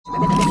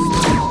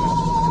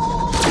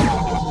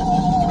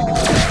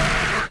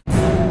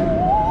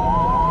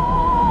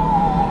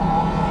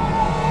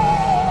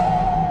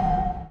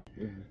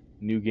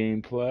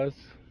Plus.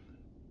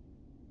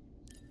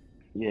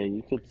 Yeah,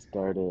 you could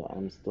start it.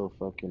 I'm still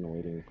fucking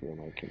waiting for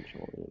my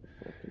controller to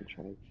fucking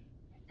charge.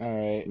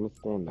 Alright. I'm gonna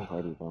stay in the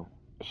party though.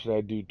 Should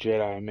I do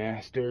Jedi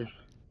Master?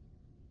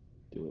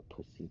 Do it,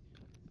 pussy.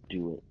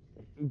 Do it.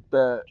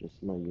 Bet. Just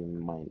know you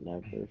might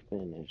never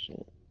finish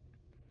it.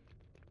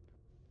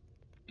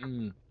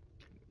 Mm.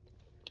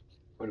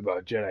 What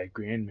about Jedi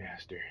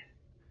Grandmaster?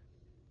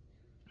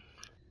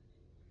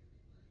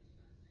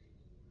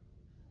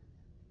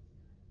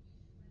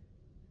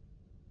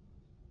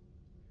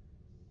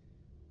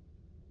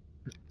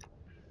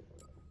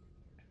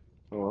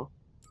 Hello?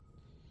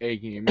 Hey,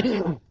 can you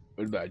hear me?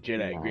 What about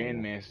Jedi Nah, yeah.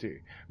 Grandmaster?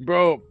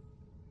 Bro,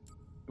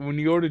 when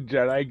you go to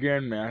Jedi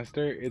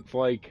Grandmaster, it's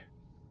like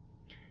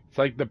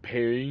the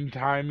parrying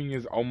timing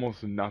is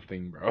almost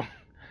nothing, bro.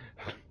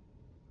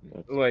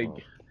 That's like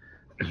fucked.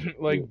 Do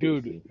like it,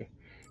 dude, pussy.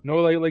 no,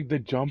 like the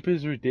jump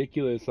is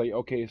ridiculous. Like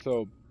okay,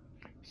 so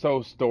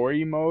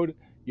story mode,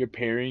 your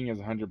parrying is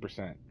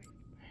 100%.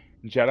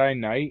 Jedi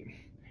Knight,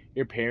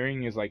 your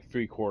parrying is like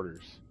 3/4.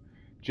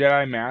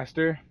 Jedi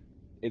Master,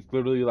 it's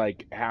literally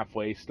like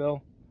halfway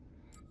still.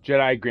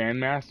 Jedi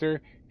Grandmaster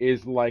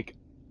is like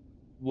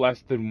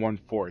less than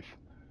 1/4.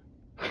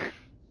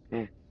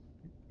 Hmm.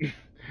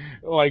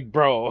 Like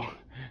bro,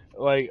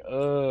 like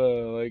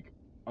oh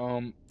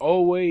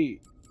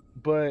wait,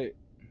 but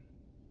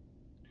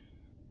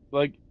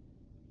like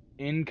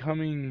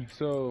incoming,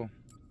 so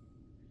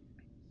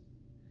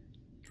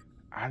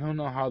I don't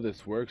know how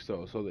this works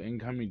though. So the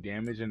incoming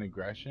damage and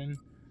aggression,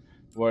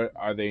 what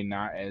are they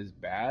not as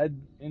bad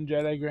in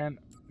Jedi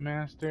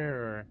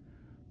Grandmaster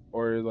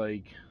or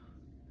like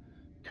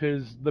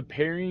cuz the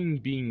parrying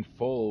being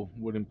full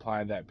would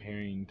imply that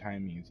parrying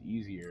timing is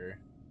easier.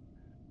 Yeah.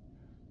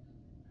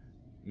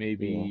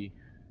 Maybe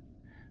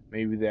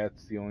maybe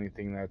that's the only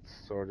thing that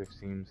sort of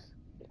seems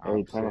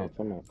Hey, time opposite. out,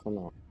 time out, time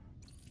out.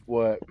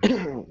 What?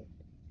 There's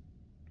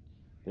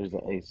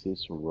an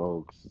Asus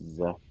ROG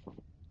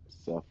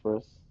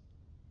Zephyrus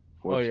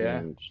Oh 14 yeah.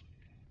 inch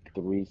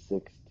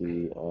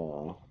 360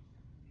 oh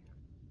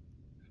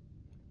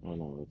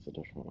no, it's a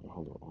different one.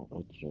 Hold on,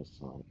 I just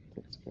saw it.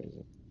 That's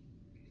crazy.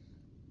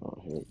 Oh,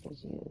 here it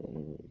goes. Here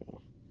we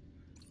go.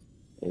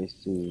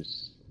 Asus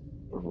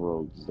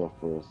ROG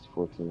Zephyrus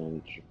 14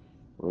 inch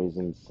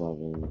Ryzen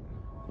 7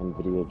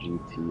 NVIDIA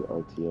GT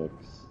RTX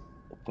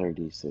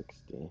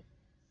 3060.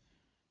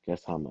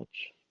 Guess how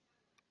much?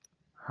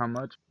 How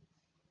much?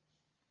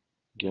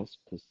 Guess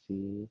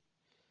pussy.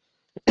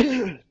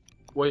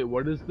 Wait,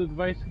 what is the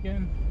device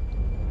again?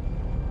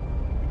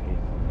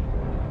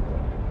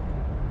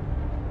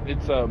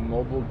 It's a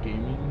mobile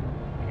gaming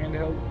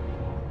handheld.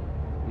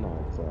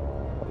 No, it's a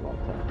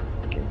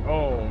laptop game.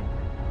 Oh,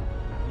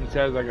 it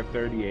has like a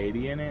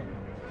 3080 in it.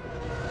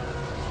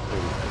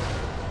 3060.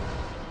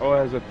 Oh, it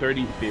has a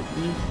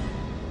 3050.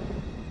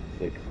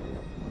 60.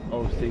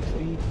 Oh,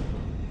 60.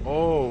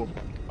 Oh,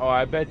 oh,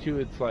 I bet you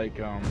it's like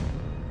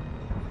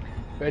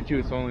bet you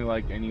it's only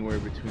like anywhere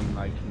between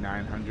like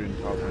 $900 and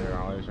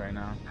 $1,200 right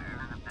now.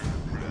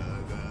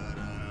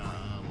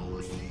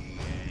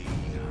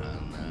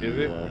 Is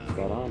it? Yeah,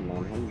 spot on,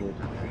 900.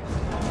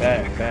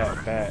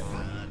 Bet.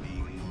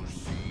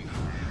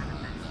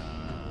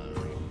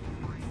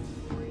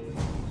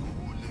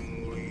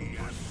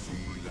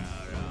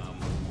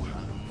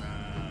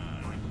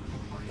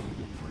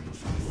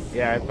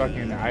 Yeah,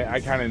 I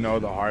kind of know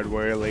the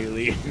hardware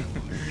lately,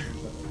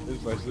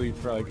 especially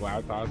for like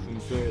laptops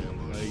and shit.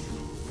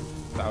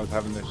 Like I was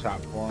having to shop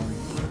for them.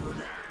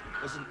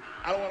 Listen,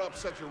 I don't want to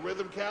upset your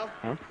rhythm, Cal,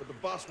 Huh? but the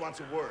boss wants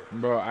a word.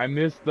 Bro, I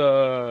miss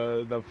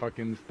the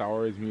fucking Star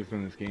Wars music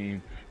in this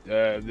game.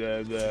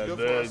 Good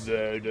for us.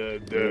 Yeah.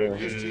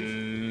 Yes,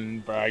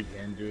 Chief. Bro, I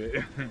can't do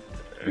it.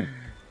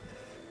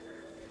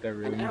 That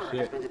really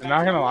shit. I'm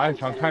not gonna lie,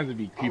 sometimes it'd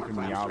be creeping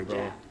me out,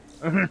 bro.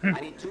 I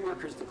need 2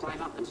 workers to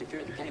climb up and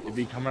secure the cables. It'd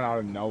be coming out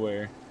of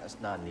nowhere. That's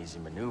not an easy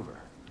maneuver.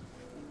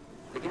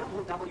 The gal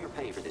will double your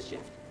pay for this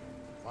shift.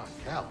 Come on,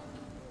 Cal.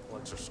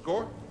 What's your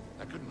score?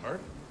 That couldn't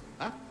hurt.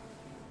 Huh?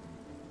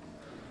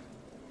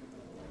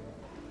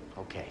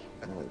 Okay.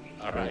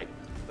 All right,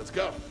 let's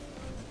go.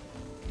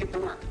 Get to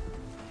work.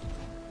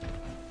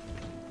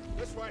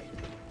 This way.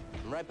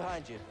 I'm right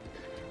behind you.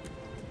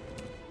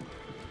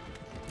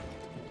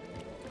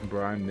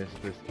 Bro, I miss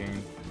this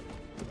game.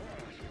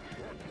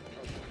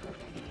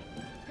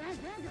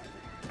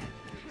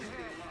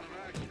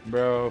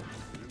 Bro,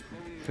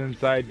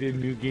 since I did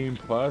New Game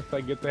Plus,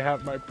 I get to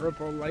have my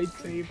purple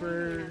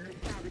lightsaber.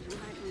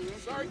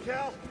 Sorry,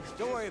 Cal.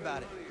 Don't worry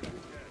about it.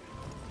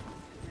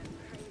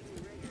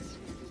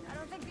 I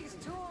don't think these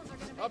tools are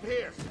gonna be Up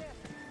here.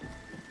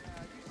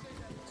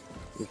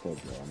 You said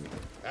dumb.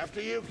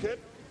 After you, kid.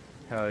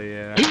 Hell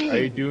yeah. Are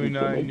you doing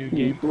New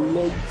Game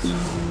Plus?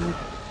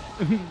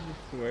 I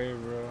swear,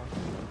 bro.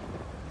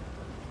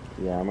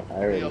 Yeah, I Hey,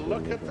 already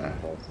look did at Game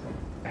that. Plus.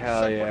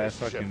 Hell yeah,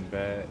 Separation fucking ship.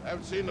 bet. I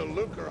haven't seen a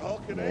Luke or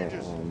Hulk in Yeah,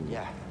 ages.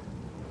 Yeah.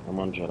 I'm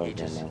on Jedi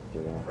Ages. Grandmaster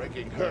though.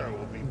 Breaking her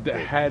will be The big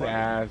head money.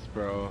 ass,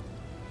 bro.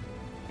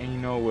 Ain't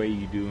no way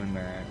you doing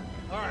that.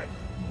 All right,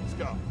 let's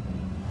go.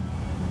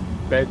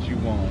 Bet you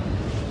won't.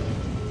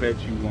 Bet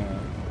you won't.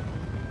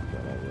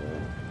 But I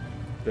will.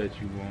 Bet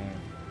you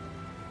won't.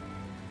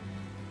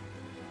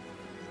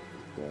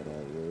 But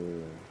I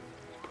will.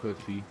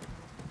 Pussy.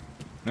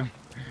 Look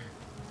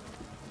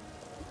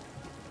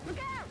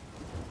out!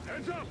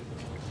 Hands up!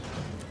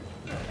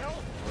 The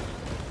hell?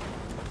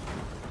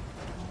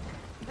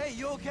 Hey,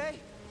 you okay?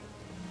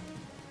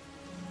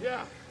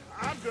 Yeah,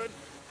 I'm good.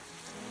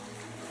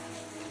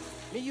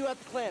 Meet you at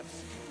the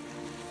clamps.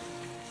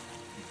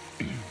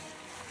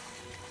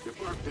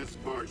 Depart this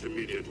barge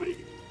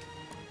immediately.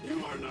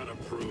 You are not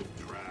approved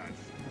trash.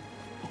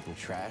 You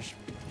trash,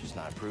 just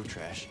not approved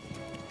trash.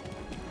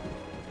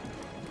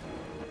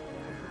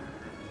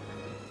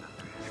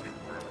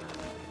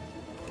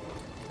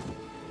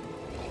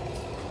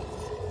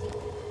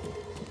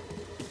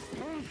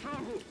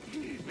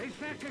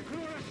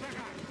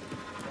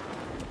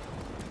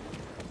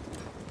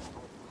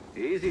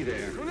 Easy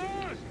there.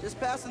 Just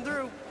passing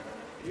through.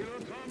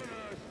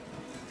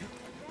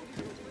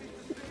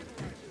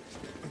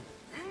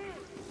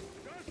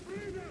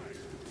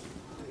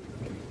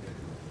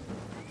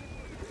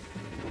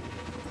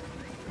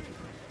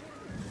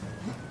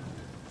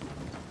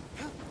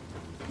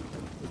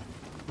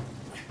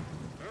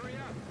 Hurry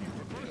up.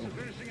 We're close to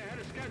finishing ahead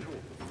of schedule.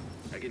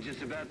 I can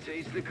just about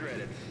taste the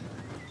credits.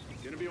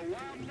 It's gonna be a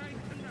wild night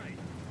tonight.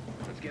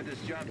 Let's get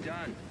this job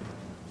done.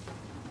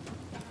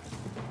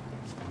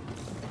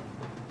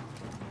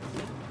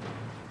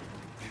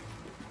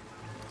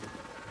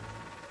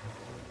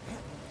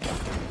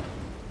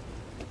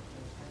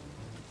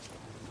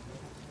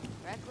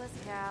 Reckless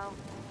cow.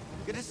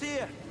 Good to see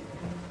you. You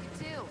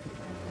too.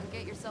 Don't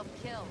get yourself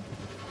killed.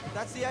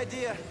 That's the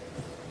idea.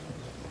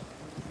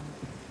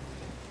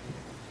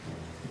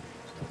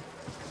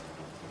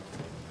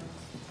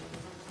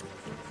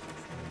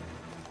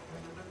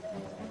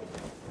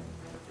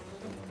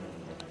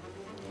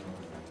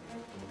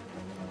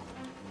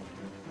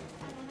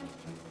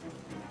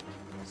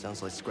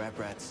 Sounds like scrap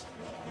rats.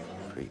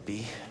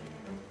 Creepy.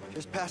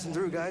 Just passing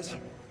through, guys.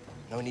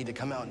 No need to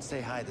come out and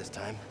say hi this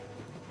time.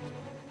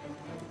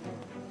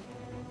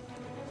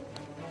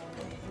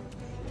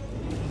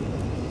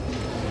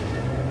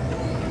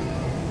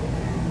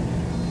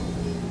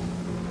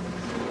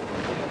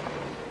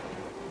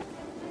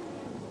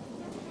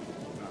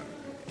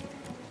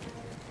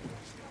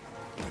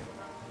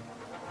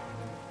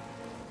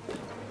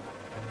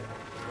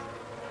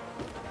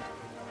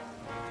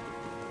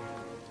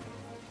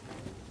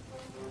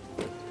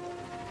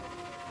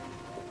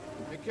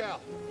 Hey,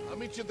 Cal, I'll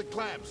meet you at the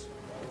clamps.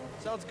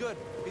 Sounds good.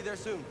 Be there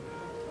soon.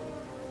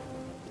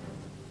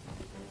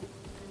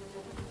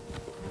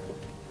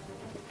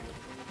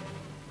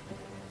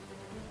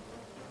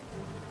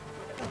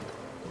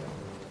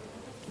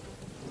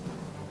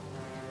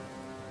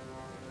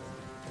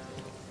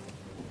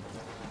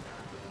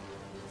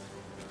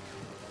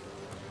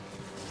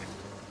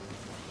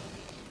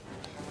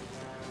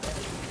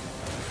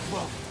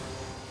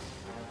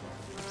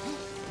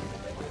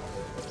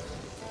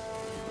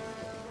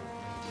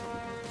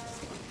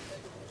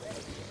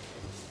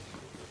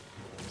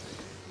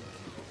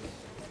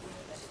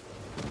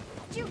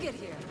 How'd you get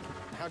here?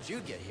 How'd you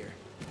get here?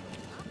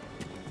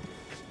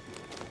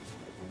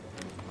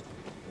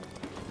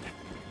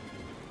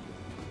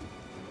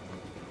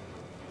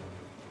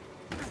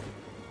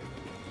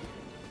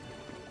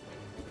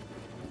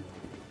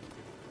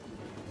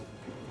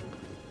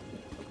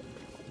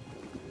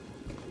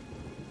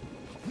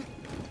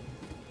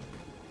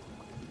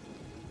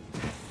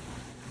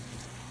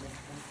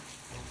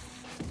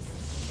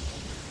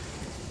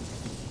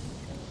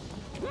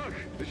 Look,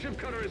 the ship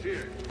cutter is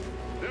here.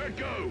 There it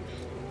goes.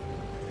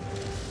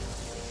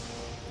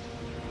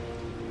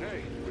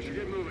 Hey, we should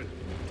get moving.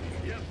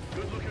 Yep,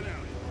 good looking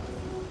out.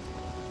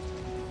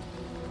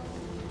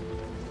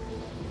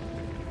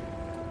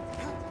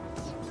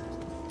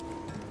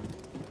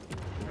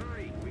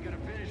 Hurry, we gotta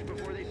finish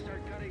before they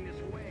start cutting this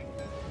wing.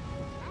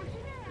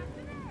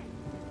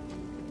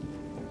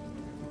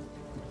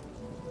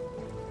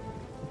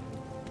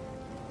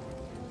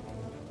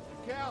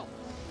 Cal,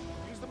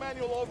 use the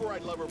manual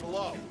override lever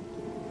below.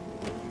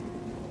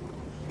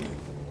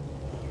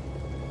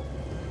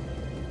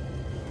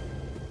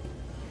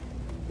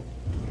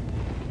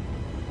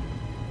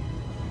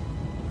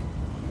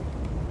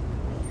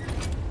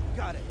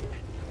 Got it.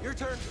 Your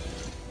turn.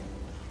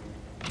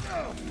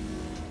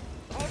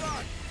 Hold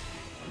on.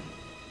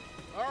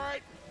 All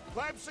right,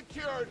 clamp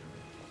secured.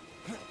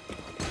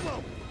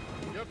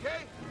 You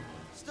okay?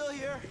 Still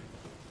here.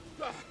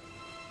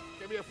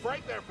 Give me a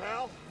fright there,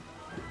 pal.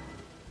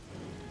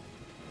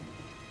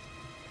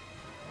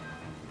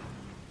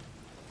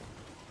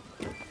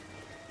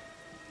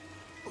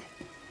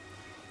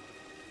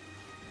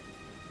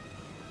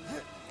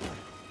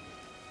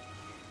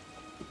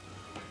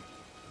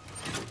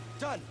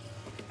 Done.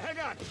 Hang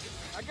on.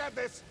 I got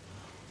this.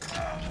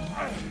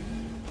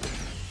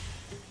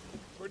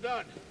 We're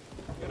done.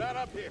 Get out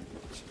up here.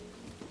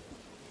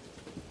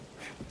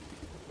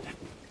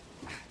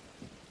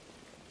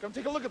 Come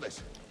take a look at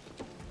this.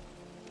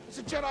 It's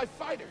a Jedi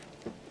fighter.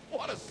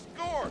 What a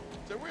score!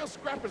 It's a real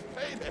scrapper's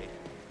payday.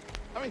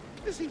 I mean,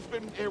 this he's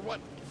been here, what,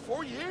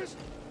 4 years?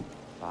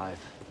 5.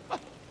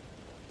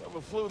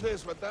 Whoever flew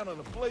this went down in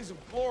a blaze of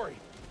glory.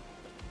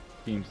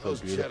 Seems so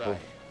Those beautiful. Jedi.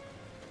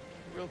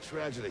 Real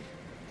tragedy.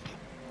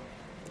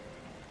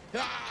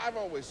 Yeah, I've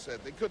always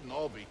said they couldn't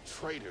all be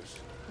traitors.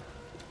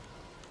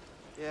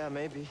 Yeah,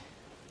 maybe.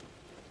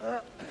 I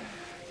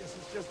guess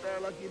it's just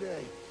our lucky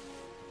day.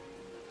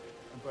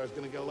 Empire's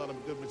gonna get a lot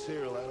of good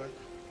material out of it.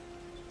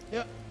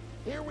 Yeah,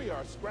 here we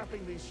are,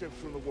 scrapping these ships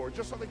from the war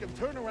just so they can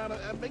turn around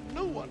and make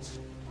new ones.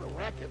 What a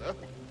racket, huh?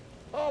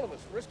 All of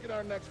us risking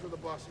our necks for the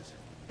bosses.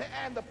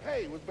 And the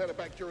pay was better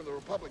back during the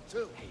Republic,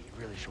 too. Hey,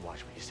 you really should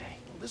watch what you say.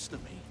 Listen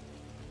to me.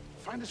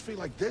 Find us fee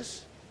like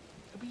this,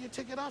 it'll be your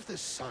ticket off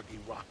this soggy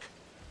rock.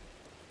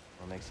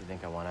 What makes you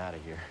think I want out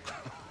of here?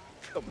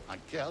 Come on,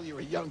 Cal, you're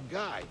a young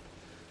guy.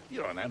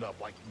 You don't end up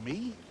like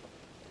me.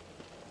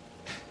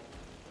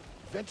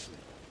 Eventually,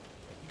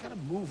 you gotta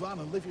move on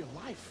and live your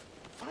life.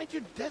 Find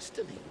your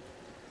destiny.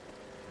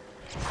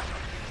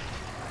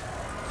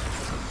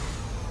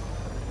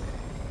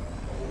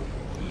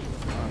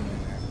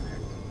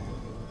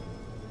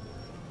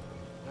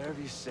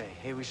 Whatever you say.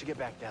 Hey, we should get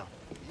back down.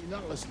 You're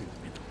not listening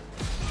to me.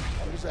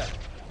 What was that?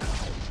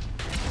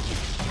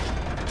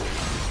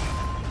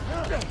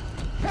 Help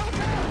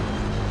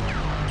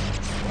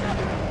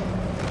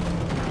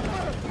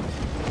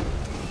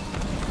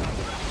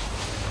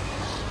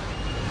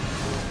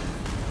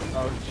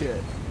Oh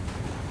shit.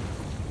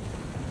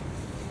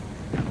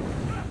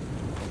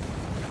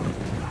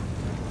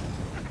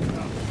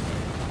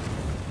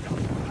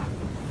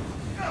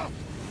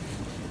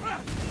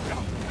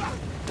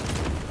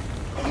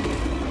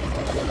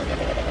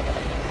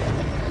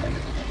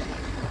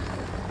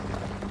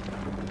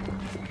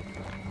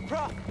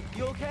 Bro,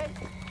 you okay?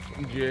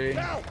 Jay,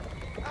 No!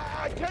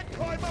 I can't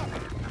climb up!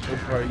 what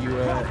part you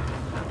at?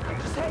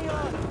 Just hang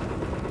on.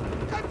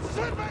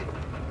 Consider me!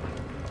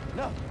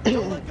 No,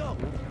 don't let go.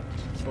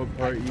 What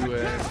part you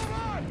at? Hold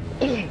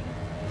on!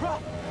 Bro,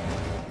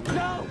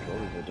 no! What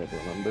was it,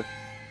 remember?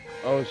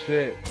 Oh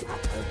shit.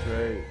 That's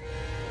right.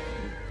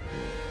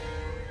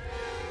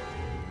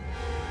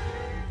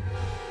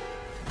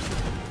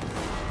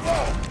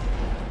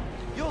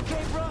 You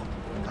okay, bro?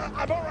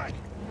 I'm all right.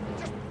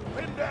 Just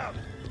pin down.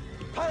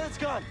 Pilot's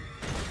gone.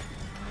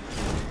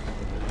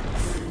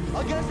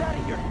 I'll get us out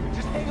of here.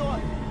 Just hang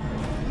on.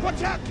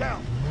 Watch out,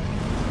 Cal!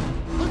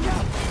 Look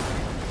out!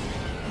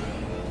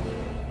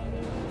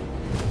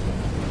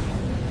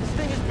 This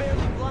thing is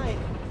barely flying.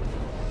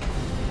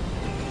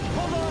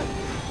 Hold on!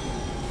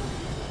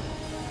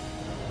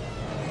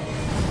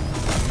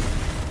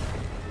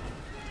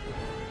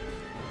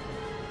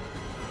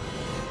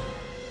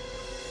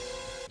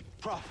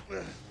 Prof,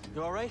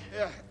 you all right?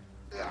 Yeah.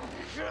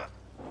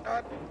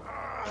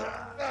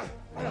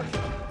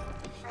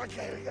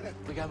 Okay,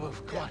 We gotta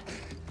move. Come on.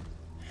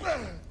 What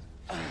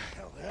the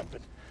hell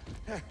happened?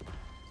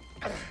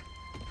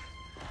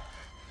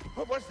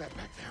 What was that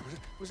back there?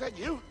 Was that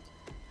you?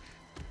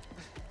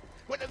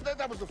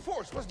 That was the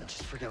Force, wasn't it?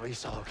 Just forget what you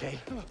saw, okay?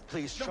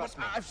 Please No, trust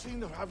me. I've seen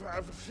the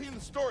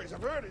stories.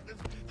 I've heard it. There's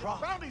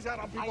Prof, bounties out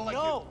on people I like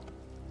know.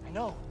 I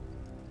know.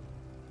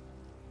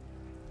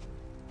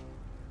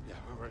 you. Yeah,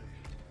 we're ready.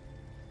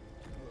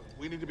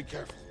 We need to be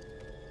careful.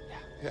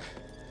 Yeah.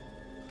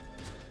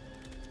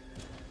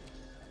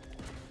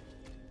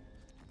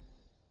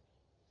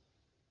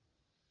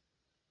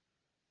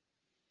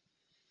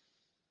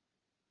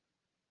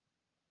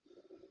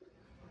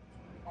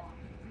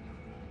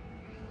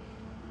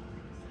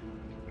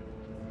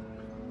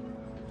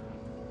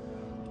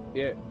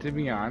 Yeah, to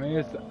be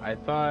honest, I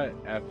thought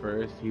at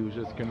first he was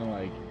just gonna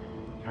like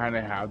kind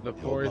of have the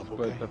Force, up,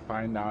 but okay? to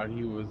find out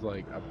he was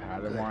like a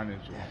Padawan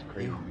is just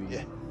crazy.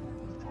 Yeah.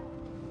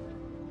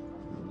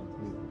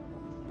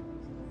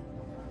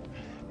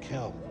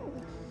 Cal,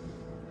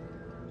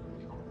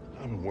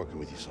 I've been working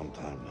with you some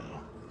time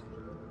now.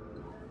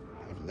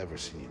 I've never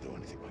seen you do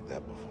anything like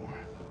that before.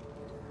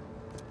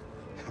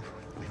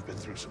 We've been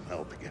through some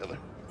hell together.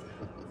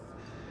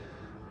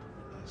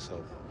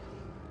 So,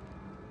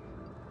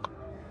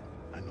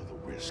 I know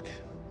the risk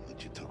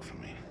that you took for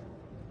me.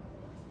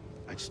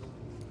 I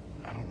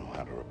don't know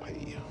how to repay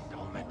you.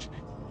 Don't mention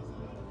it.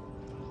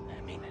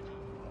 I mean it.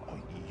 Oh,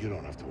 you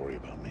don't have to worry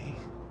about me.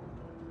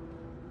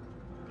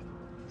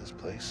 But this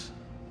place,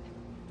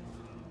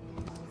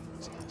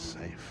 it's not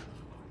safe.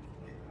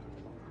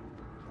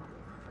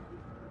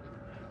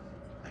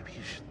 Maybe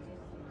you should,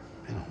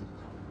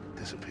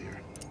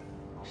 disappear.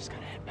 Just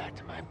gotta head back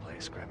to my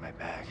place, grab my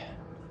bag.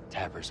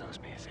 Tappers owes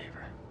me a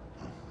favor.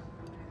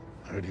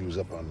 I heard he was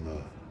up on,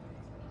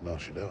 Mel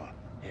Shadowah.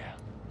 Yeah.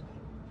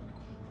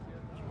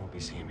 You won't be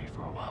seeing me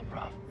for a while,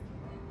 Prof.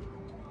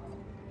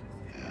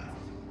 Yeah.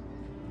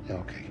 Yeah,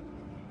 okay.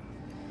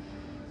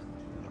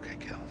 Okay,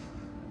 Cal.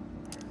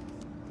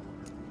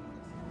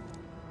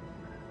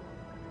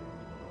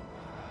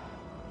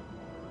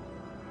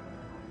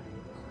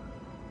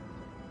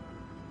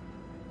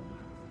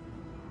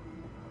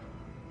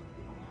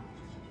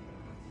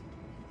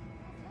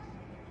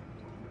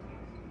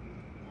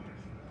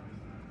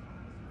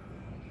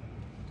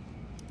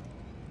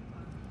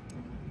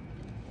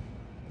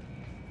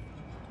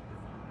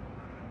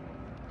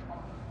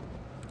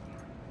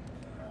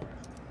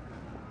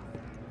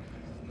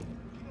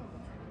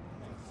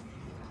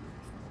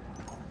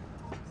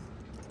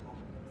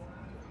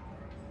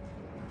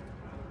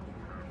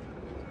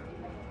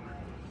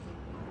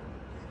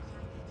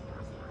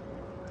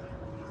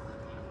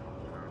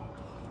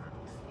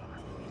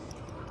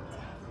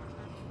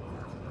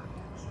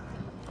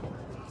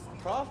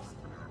 Prof?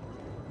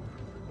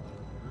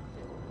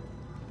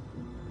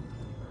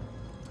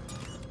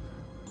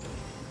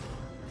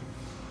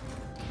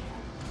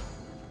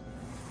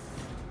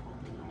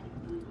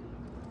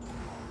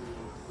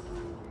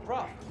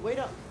 Prof, wait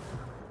up.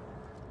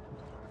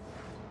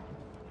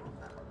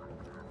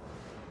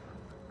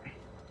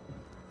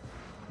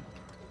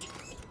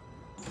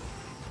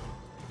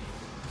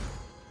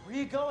 Where are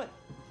you going?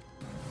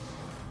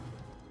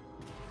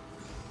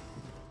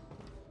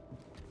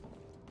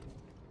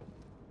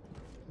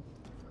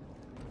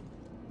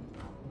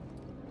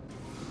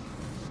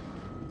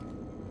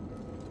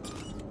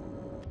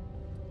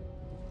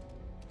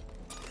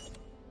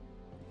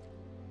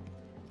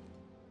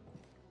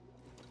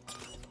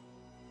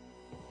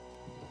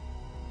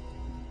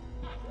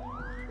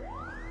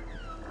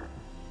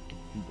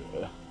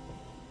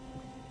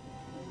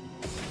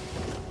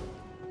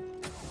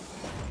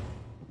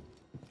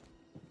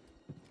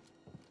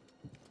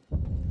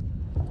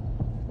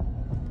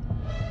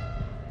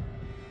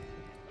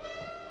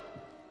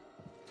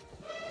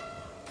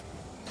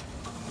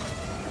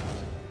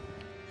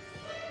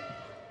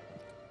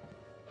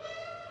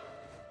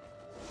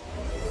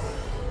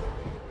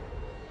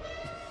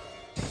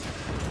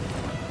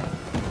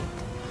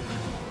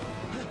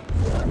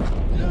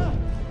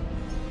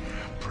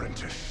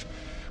 Apprentice,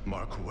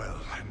 mark well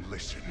and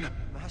listen.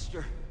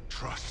 Master.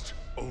 Trust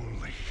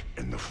only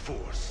in the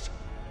Force.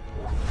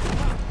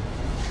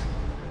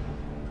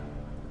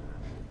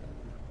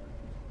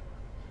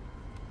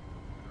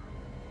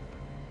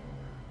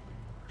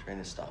 Train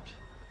has stopped.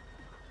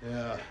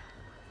 Yeah,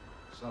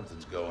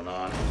 something's going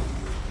on.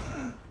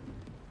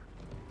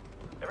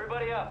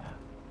 Everybody up.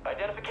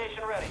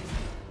 Identification ready.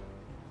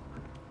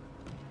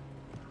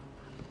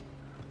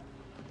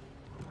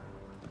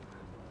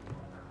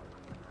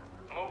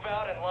 Move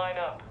out and line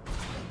up.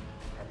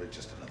 Probably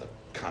just another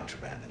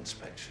contraband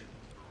inspection.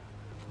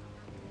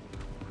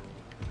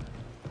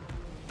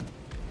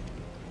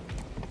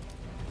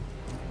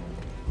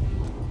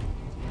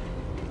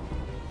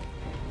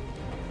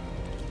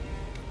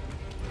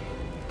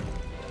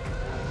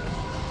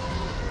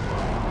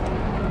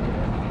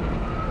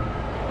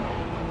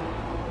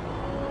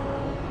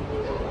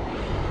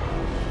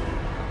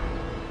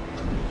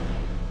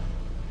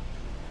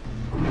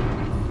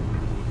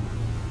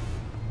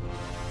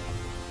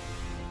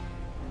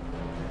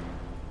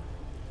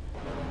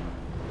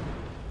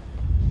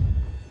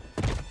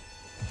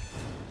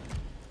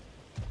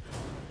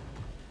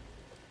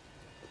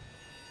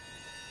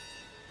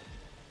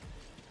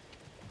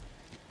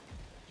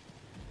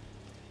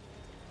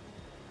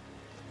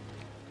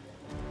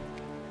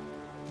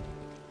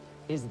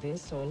 Is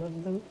this all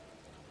of them?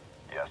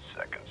 Yes,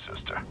 second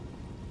sister.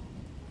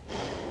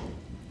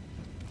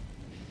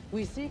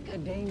 We seek a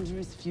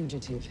dangerous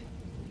fugitive.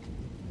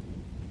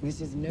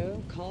 This is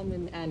no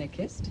common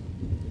anarchist,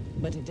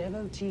 but a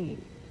devotee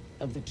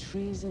of the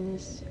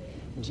treasonous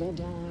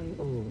Jedi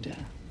Order.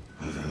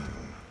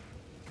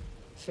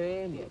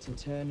 Failure to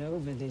turn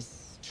over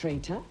this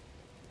traitor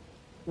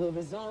will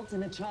result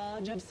in a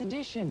charge of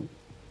sedition.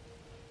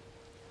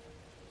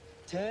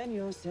 Turn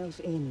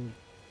yourself in,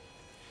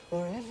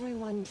 or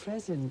everyone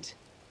present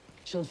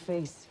shall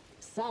face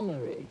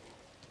summary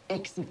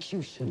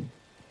execution.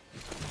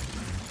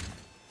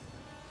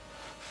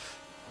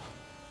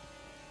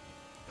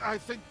 I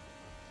think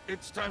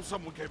it's time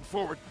someone came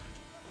forward.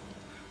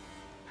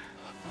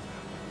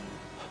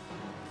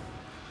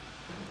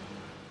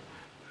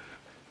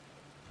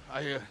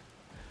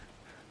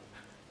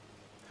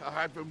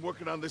 I've been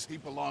working on this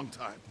heap a long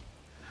time.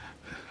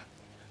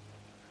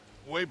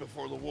 Way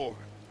before the war.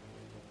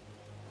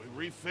 We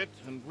refit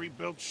and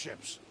rebuilt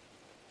ships.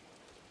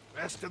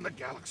 Best in the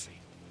galaxy.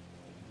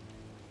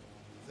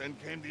 Then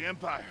came the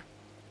Empire.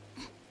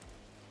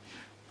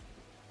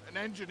 And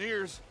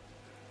engineers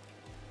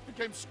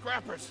became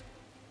scrappers.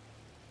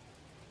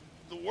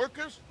 The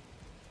workers,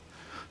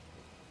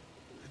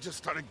 they just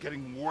started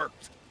getting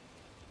worked.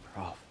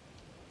 Prof.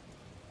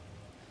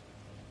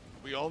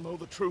 We all know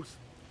the truth.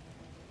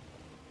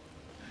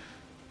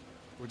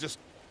 We're just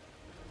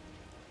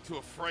too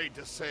afraid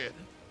to say it.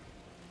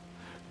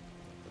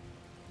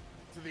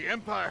 To the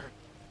Empire,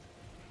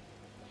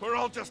 we're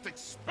all just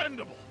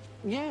expendable.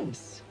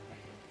 Yes,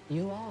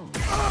 you are.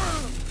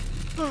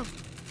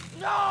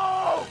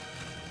 No!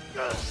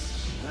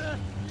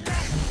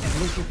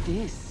 Look at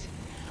this,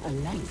 a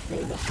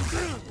lightsaber.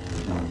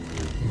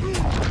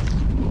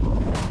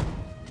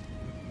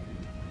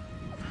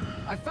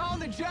 I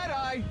found the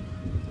Jedi!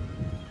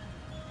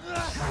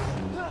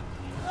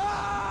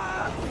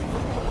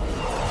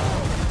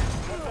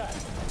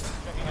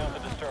 Checking out the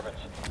disturbance.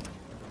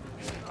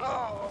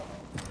 Oh,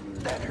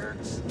 that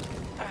hurts.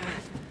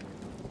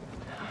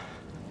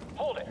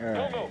 Hold it. All Don't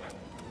right. move.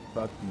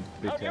 Fucking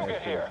How'd you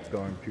get here? bitch-ass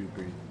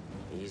stormtroopers.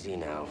 Easy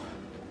now.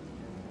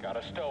 Got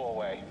a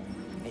stowaway.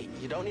 Hey,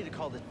 you don't need to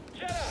call the...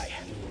 Jedi!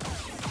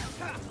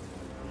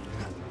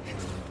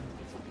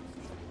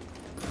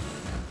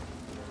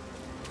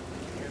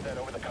 Hear that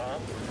over the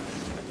comm?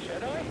 The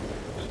Jedi?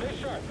 Stay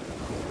sharp.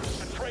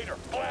 The traitor.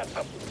 Blast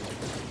them.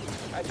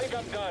 I think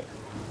I'm done.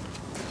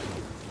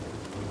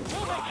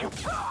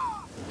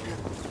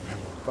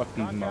 Fuck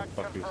these Contact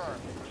motherfuckers.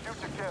 confirmed. Shoot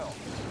to kill.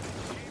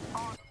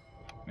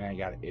 Man, I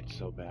got an itch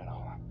so bad.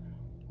 Hold on.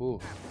 Ooh.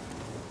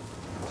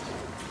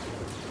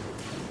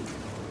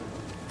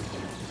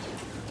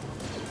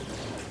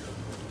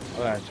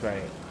 Oh, that's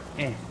right.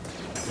 Eh.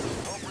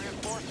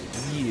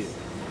 Yeah.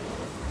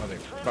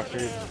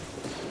 Motherfuckers.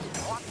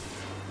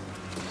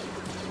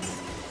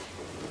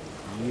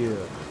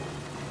 Yeah.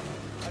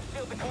 I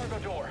sealed the cargo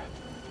door.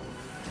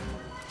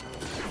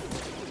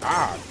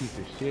 Ah, piece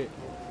of shit.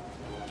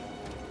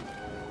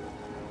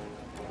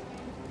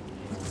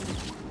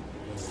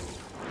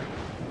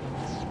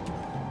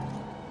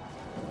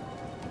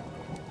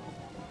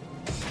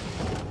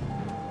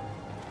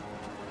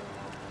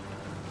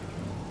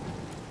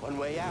 One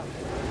way out.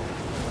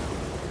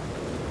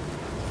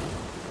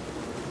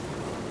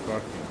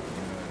 Fuck.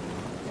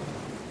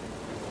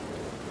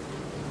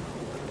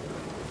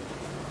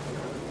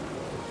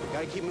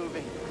 Gotta keep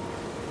moving.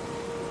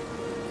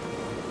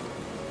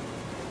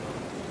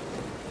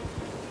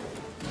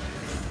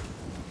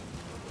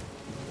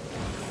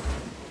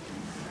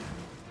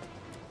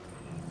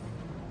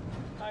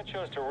 I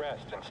chose to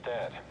rest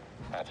instead.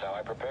 That's how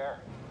I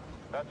prepare.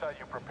 That's how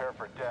you prepare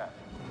for death.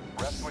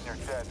 Rest when you're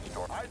dead,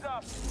 Storm. Eyes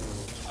up!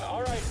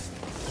 All right.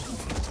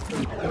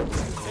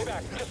 Stay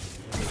back. Just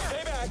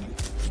stay back.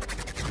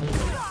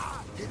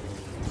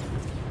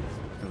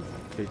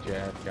 Bitch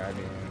ass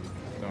goddamn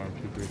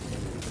stormtroopers.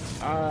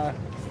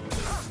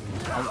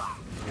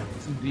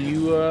 Do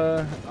you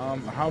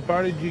how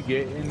far did you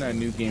get in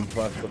New Game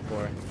Plus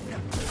before?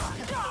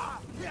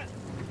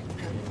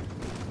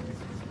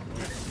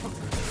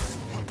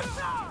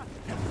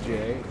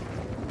 Jay?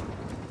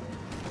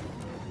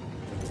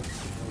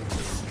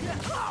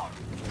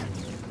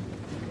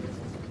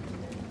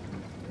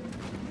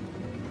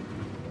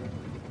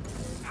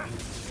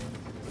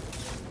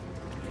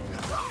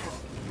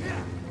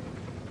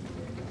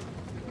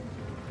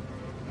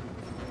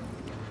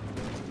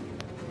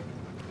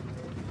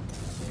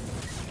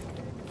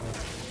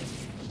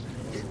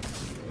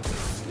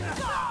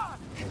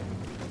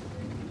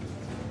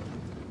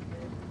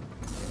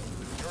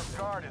 Your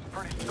guard is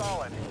pretty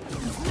solid.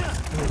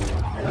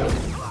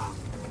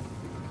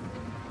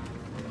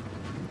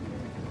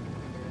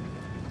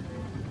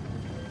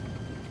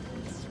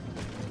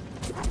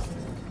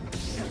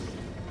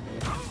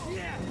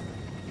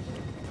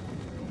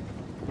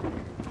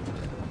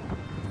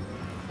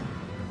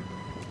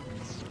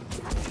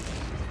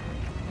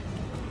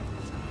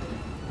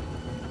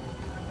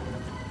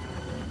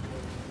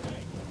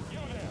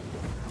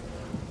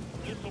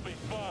 This'll be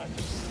fun.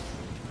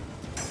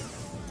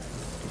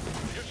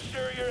 You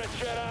sure you're a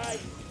Jedi?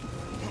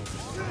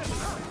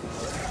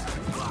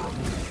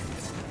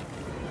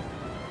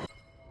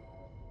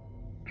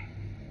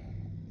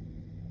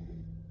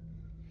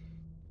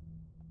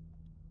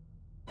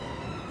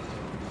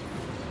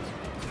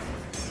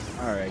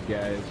 Alright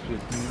guys,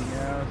 just me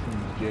now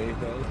since Jay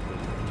fell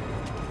asleep.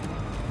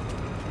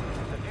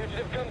 The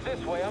fugitive comes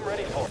this way. I'm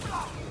ready for it.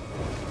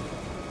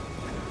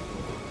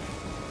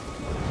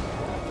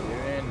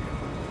 You're in.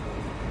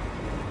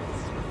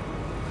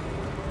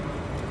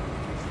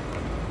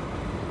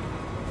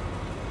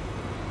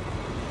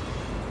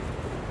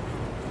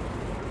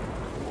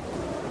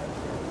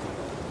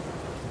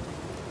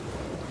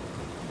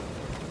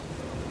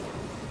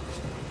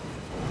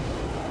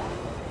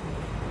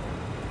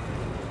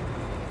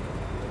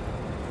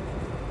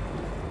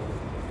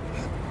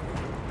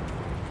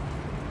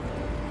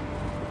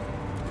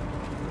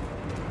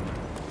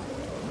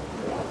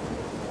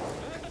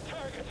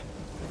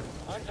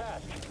 On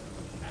task.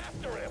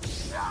 After him.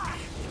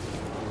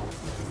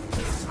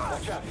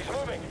 Watch out, he's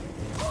moving.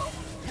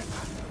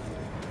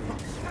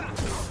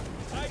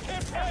 I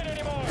can't fight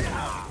anymore.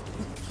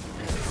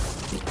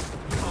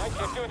 I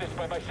can't do this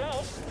by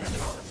myself.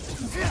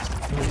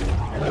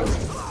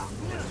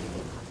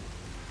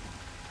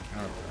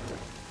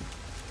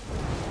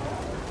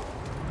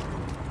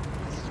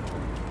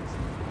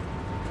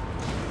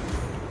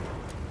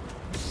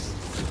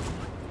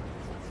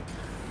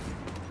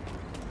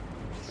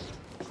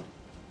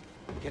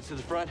 Get to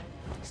the front.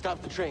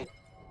 Stop the train.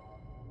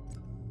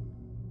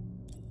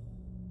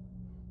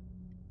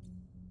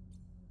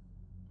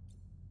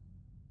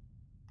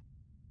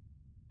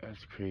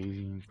 That's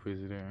crazy,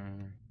 Inquisitor.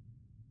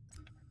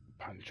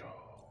 Pancho.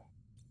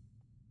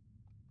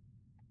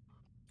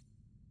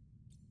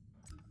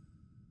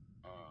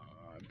 I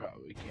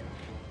probably can't.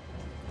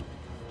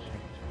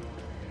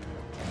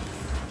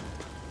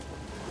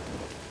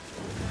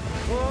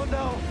 Oh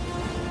no!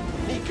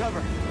 Need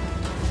cover.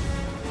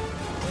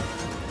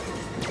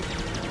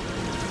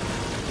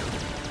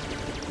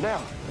 Now.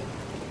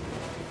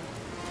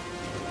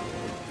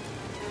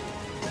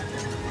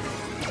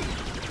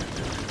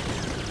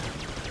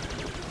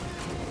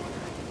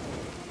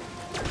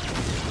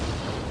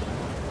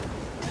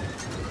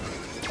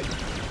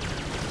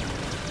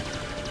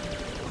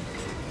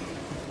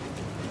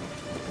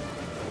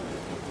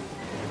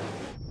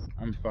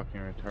 I'm fucking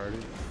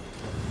retarded.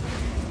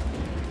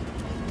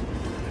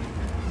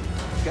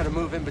 Gotta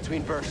move in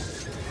between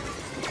bursts.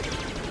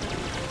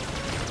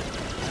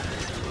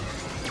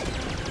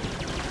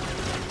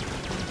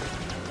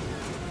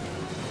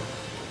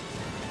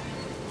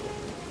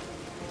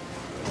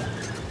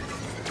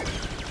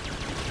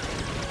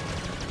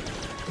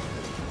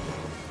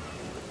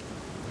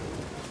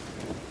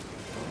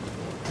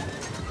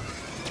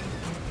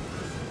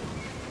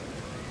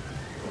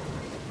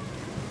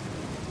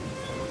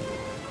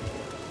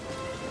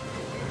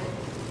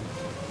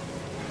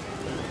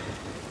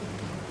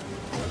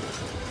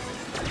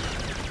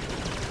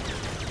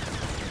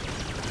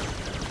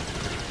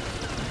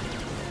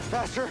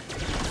 Faster!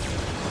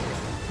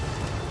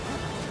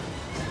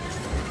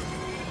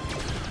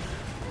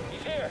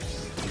 He's here.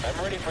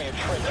 I'm ready for your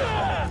trick.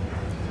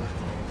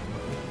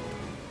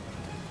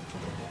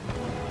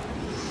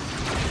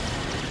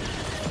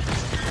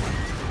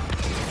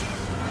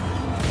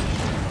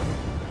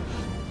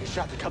 You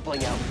shot the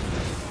coupling out.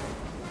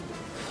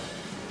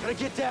 Gotta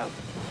get down.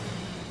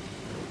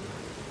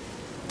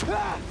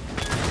 Ah!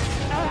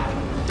 Ah!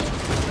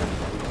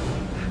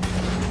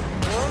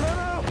 No, no,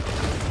 no!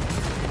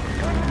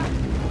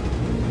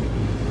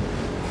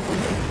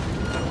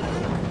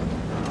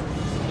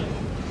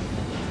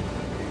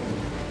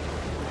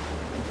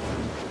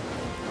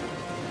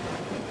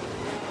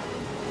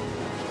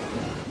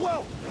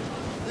 Whoa!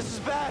 This is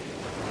bad.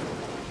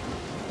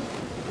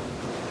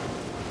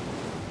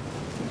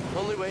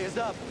 Only way is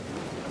up.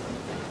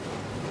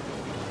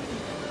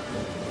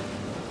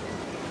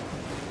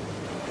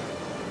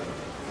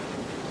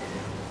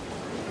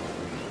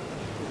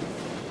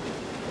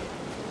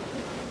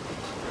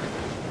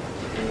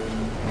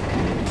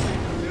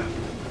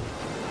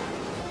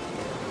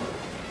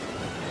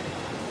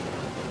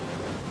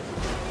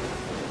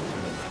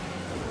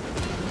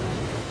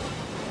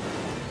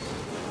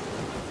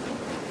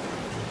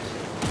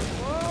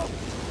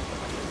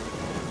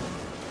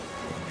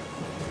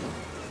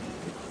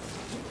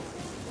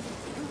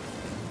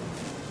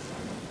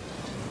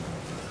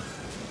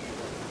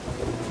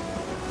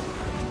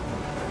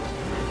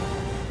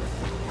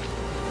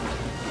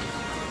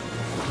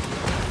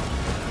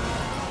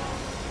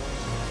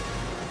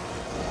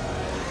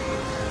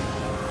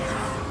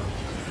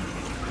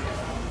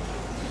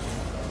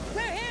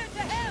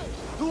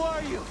 Who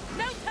are you?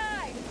 No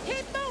time!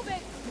 Keep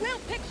moving! We'll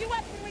pick you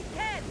up when we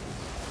can!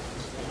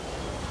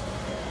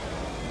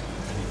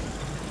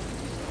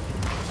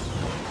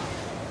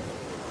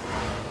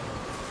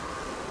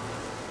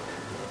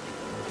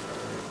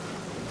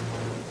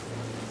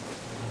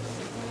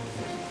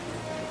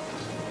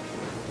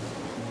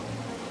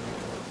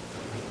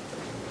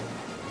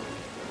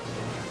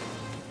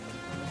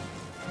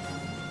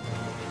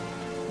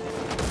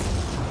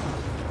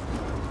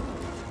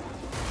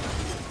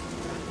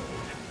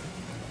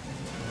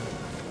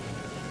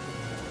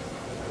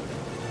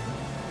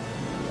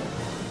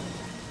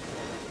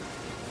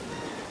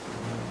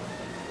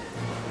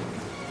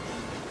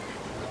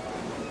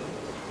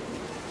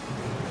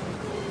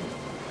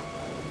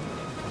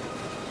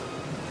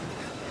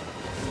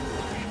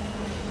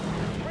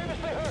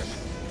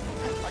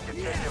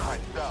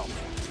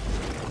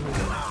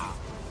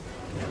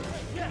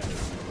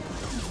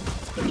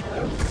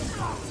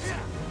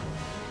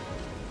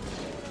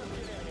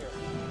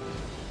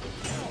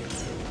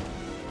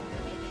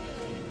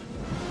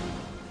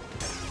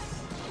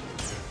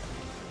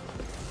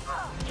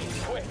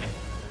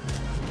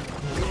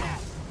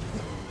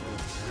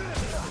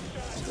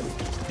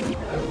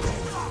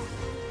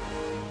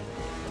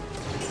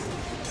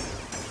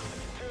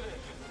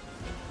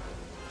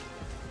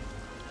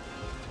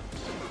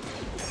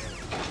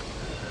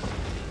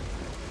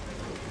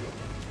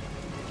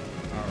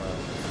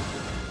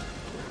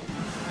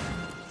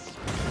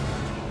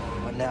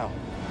 What now?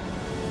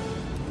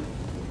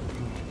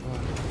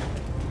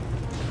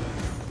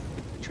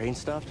 Train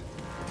stuffed?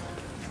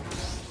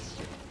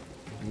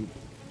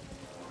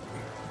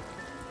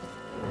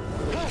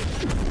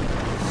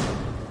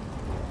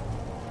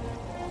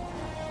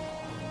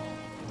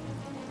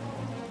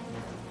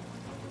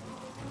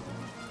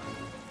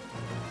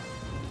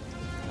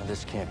 Now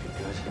this can't be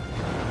good.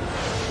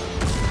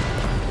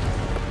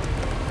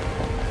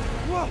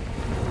 Whoa!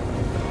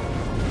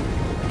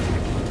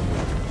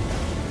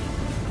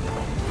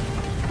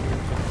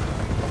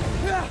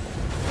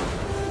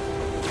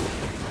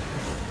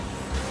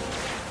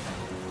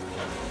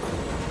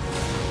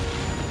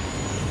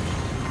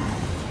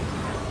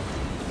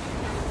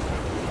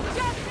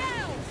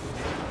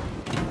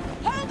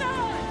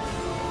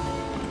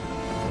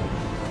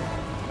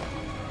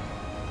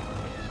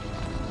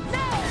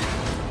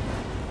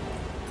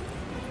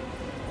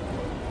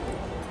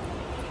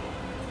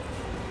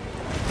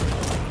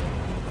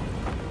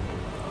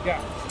 Yeah,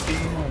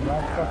 damn,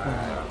 that fucking.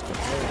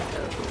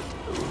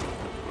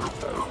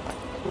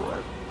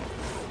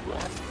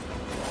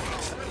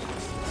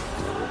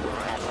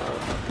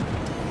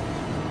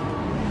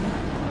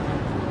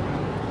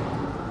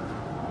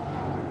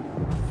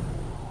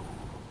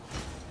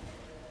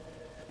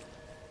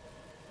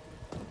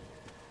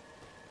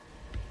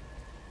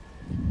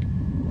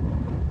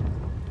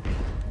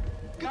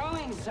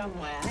 Going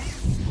somewhere?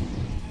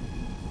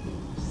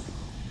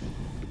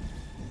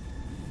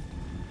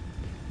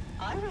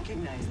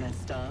 recognize that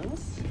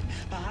stance.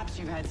 Perhaps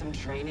you've had some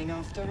training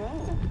after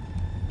all.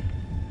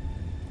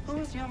 Who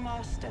was your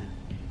master,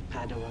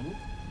 Padawan?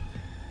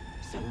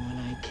 Someone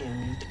I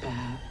killed,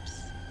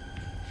 perhaps?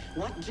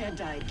 What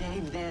Jedi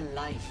gave their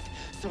life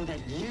so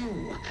that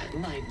you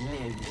might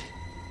live?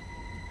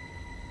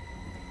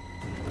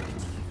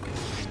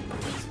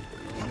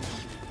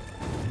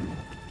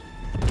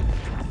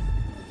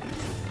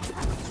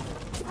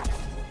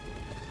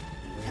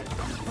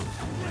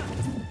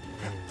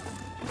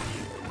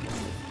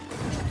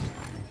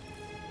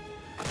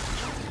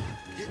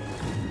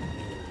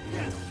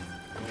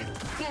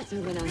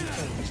 Better than I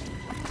thought.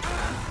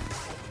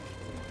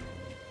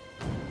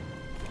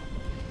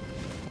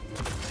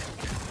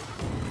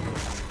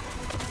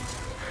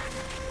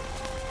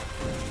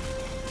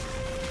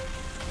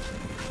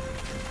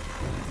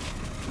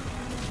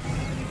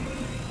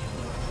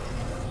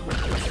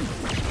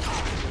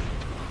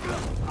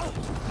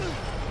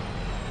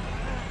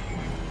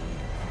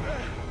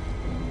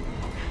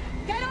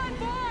 Get on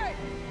board!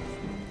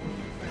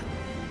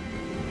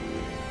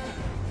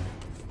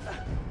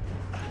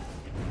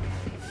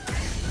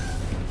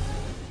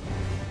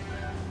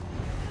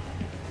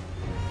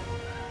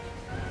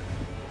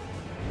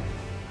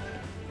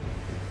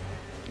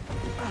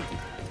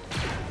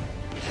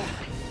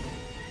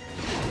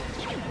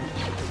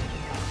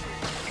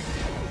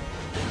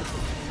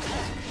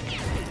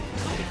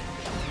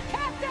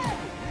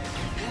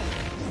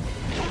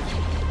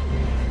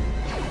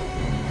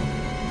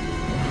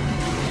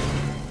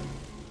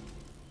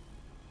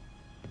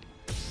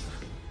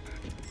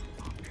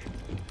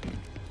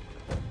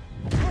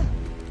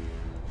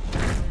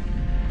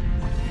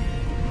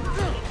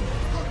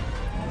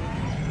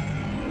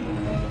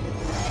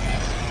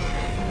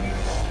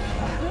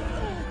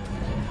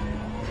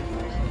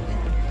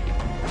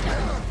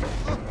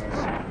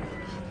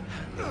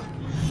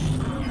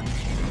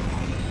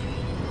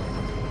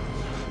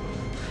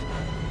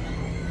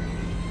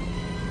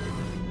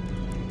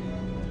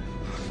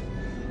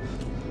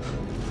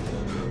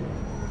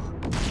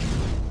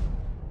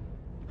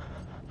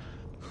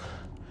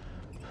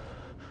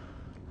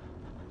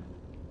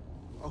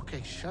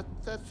 Okay, shut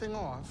that thing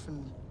off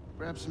and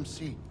grab some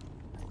seat.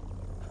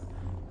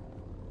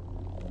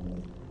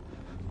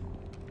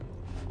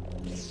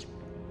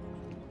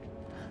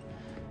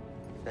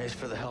 Thanks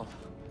for the help.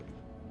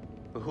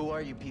 But who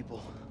are you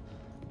people?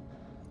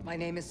 My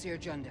name is Seer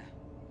Junda,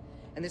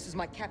 and this is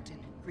my captain,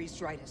 Grease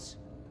Dritus.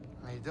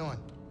 How you doing?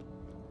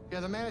 Yeah,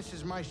 the Mantis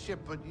is my ship,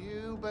 but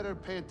you better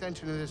pay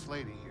attention to this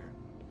lady here.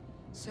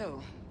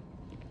 So,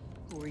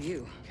 who are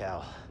you?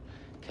 Cal.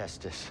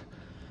 Kestis.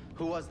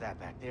 Who was that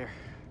back there?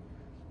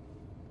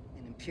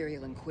 An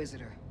Imperial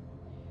Inquisitor.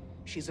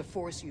 She's a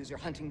Force user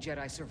hunting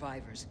Jedi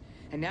survivors.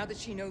 And now that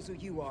she knows who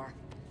you are,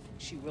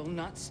 she will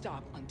not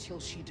stop until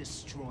she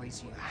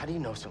destroys you. How do you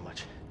know so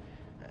much?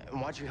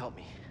 And why'd you help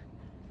me?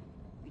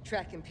 We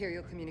track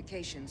Imperial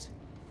communications.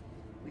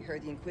 We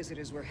heard the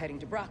Inquisitors were heading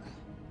to Braca,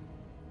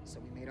 so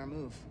we made our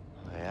move.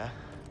 Oh, yeah?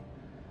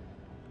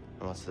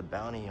 And what's the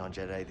bounty on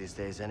Jedi these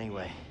days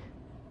anyway?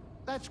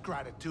 That's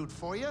gratitude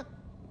for you.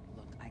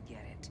 Look, I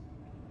get it.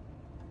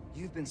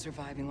 You've been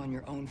surviving on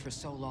your own for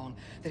so long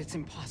that it's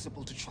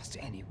impossible to trust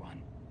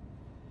anyone.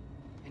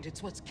 And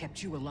it's what's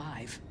kept you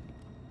alive.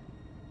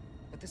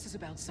 But this is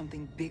about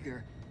something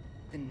bigger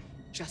than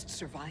just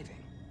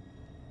surviving.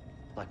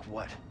 Like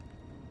what?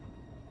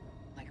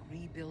 Like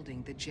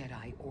rebuilding the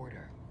Jedi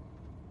Order.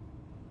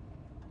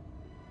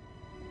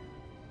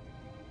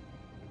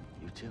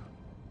 You two?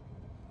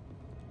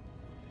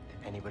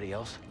 Anybody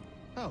else?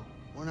 Oh,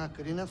 we're not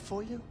good enough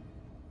for you?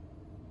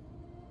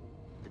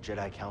 The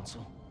Jedi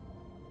Council?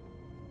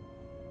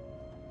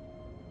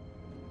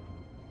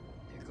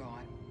 They're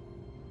gone.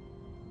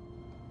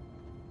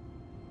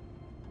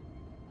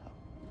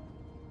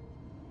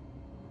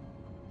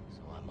 So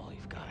I'm all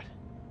you've got.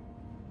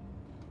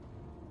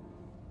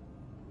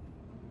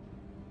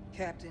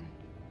 Captain,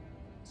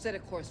 set a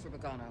course for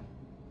Bogano.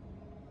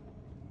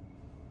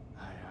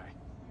 Aye, aye.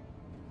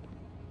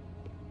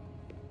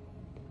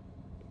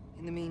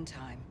 In the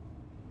meantime,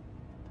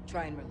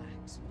 try and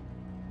relax.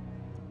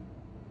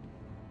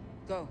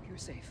 Go, you're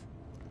safe.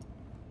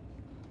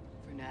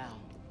 For now.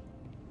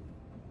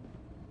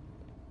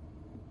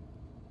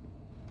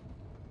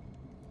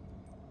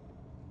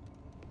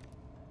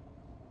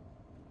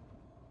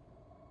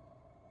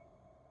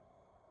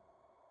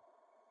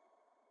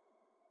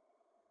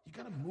 You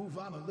gotta move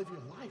on and live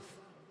your life.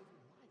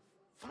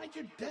 Find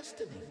your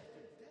destiny.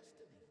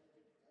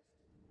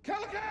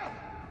 Calico!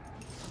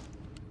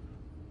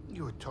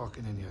 You were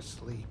talking in your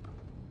sleep.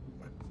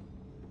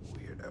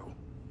 Weirdo.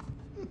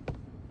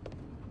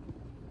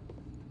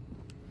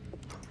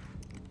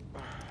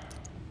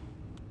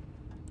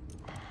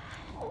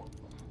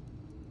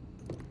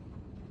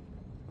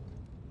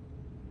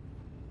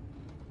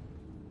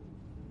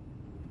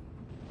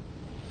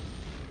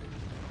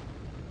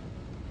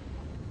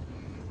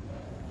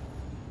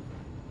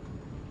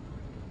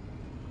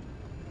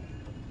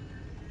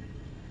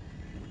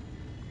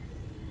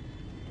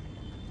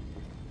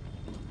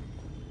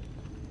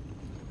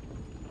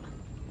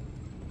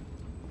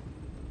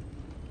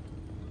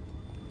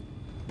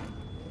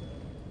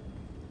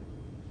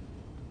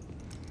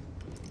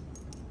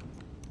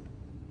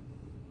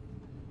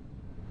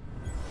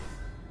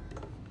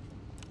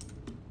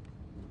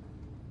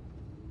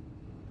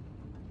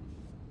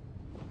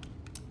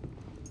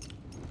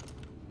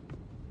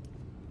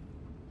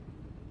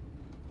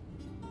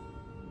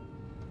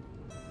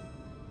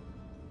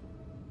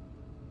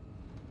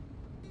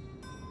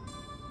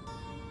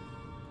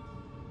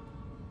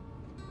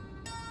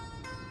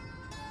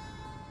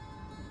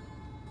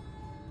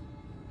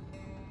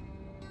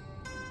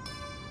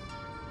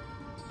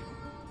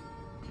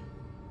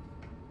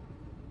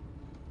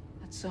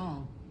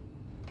 song.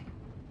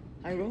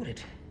 I wrote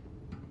it.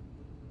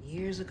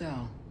 Years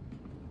ago.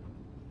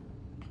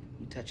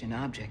 You touch an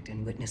object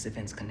and witness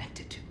events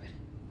connected to it.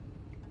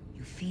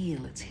 You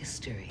feel its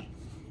history.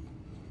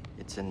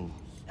 It's an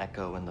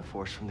echo in the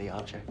force from the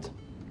object.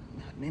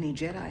 Not many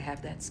Jedi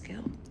have that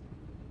skill.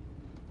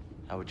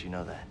 How would you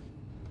know that?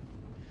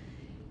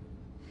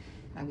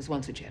 I was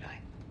once a Jedi,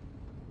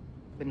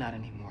 but not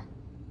anymore.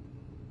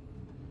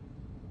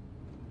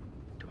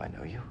 Do I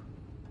know you?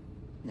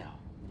 No.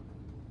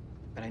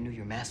 But I knew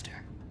your master,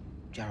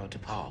 Jaro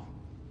Tapal.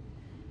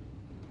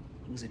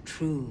 He was a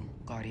true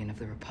guardian of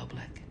the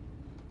Republic.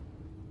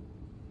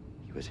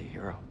 He was a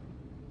hero.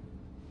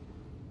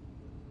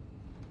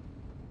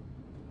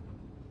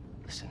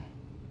 Listen.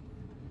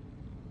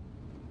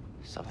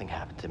 Something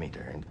happened to me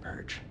during the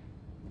Purge.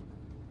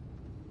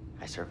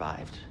 I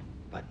survived,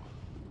 but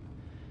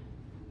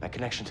my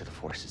connection to the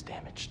Force is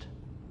damaged.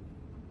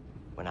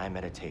 When I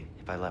meditate,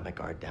 if I let my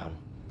guard down,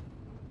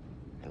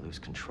 I lose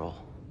control.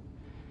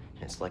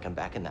 And it's like I'm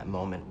back in that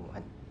moment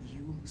when...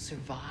 You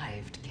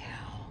survived,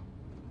 Cal.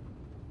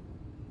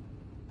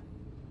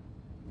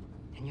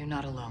 And you're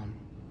not alone.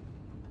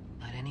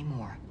 Not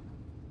anymore.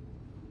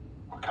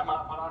 We're coming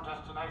up on our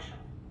destination.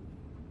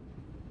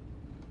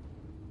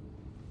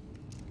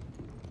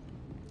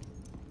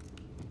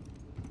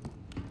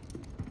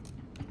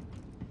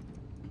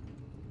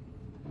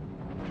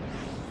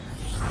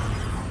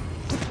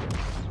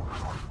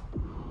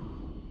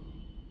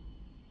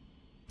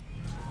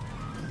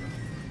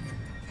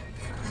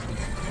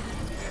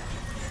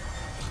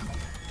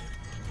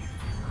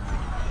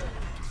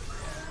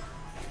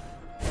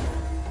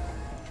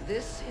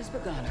 This is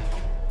Bogano.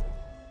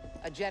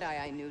 A Jedi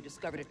I knew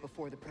discovered it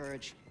before the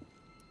Purge.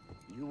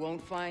 You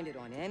won't find it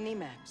on any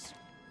maps.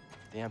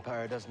 The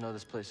Empire doesn't know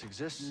this place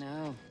exists?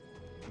 No.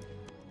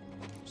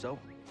 So,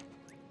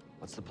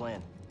 what's the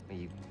plan?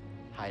 We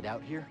hide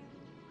out here?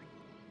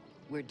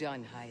 We're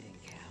done hiding,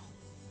 Cal.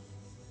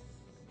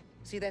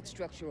 See that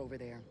structure over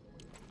there?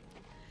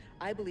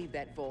 I believe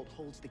that vault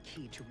holds the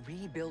key to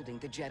rebuilding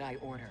the Jedi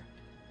Order.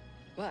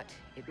 But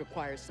it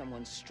requires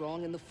someone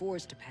strong in the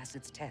Force to pass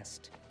its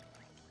test.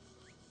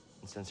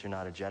 And since you're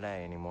not a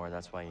Jedi anymore,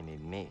 that's why you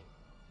need me.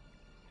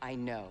 I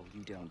know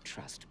you don't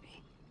trust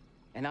me.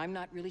 And I'm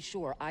not really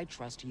sure I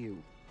trust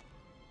you.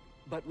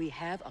 But we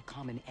have a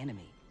common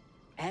enemy.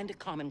 And a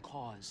common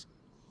cause.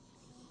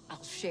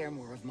 I'll share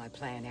more of my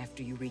plan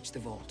after you reach the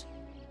vault.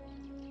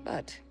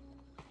 But,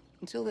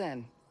 until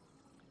then,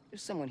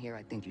 there's someone here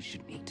I think you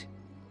should meet.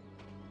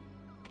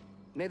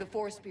 May the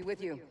Force be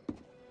with you.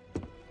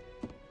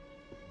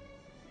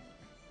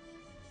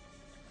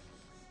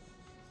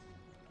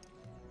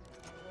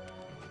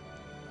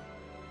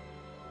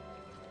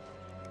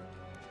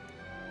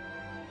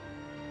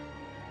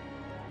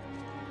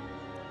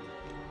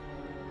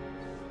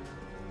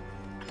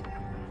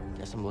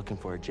 Guess I'm looking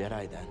for a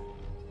Jedi then.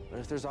 But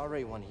if there's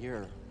already one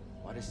here,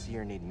 why does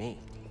Seer need me?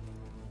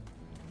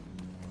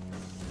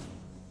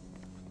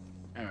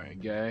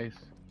 Alright, guys.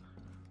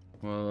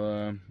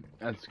 Well,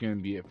 that's gonna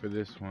be it for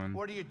this one.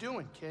 What are you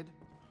doing, kid?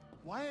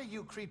 Why are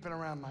you creeping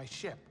around my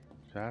ship?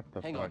 Shut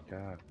the fuck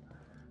up.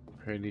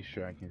 Pretty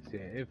sure I can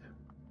save.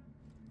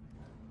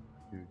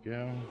 Here we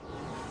go.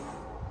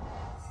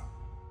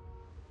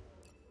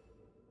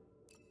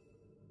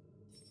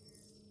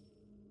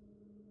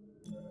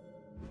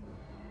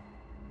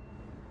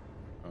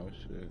 Oh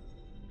shit.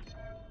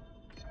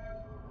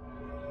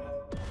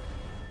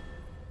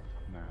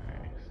 Nice.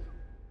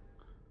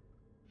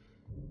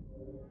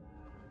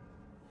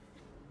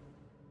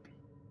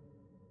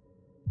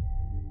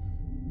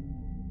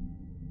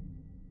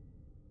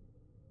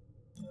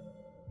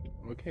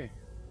 Okay.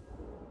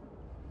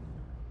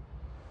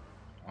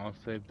 All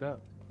saved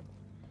up.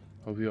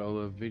 Hope you all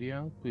love the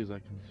video. Please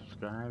like and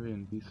subscribe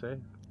and be safe.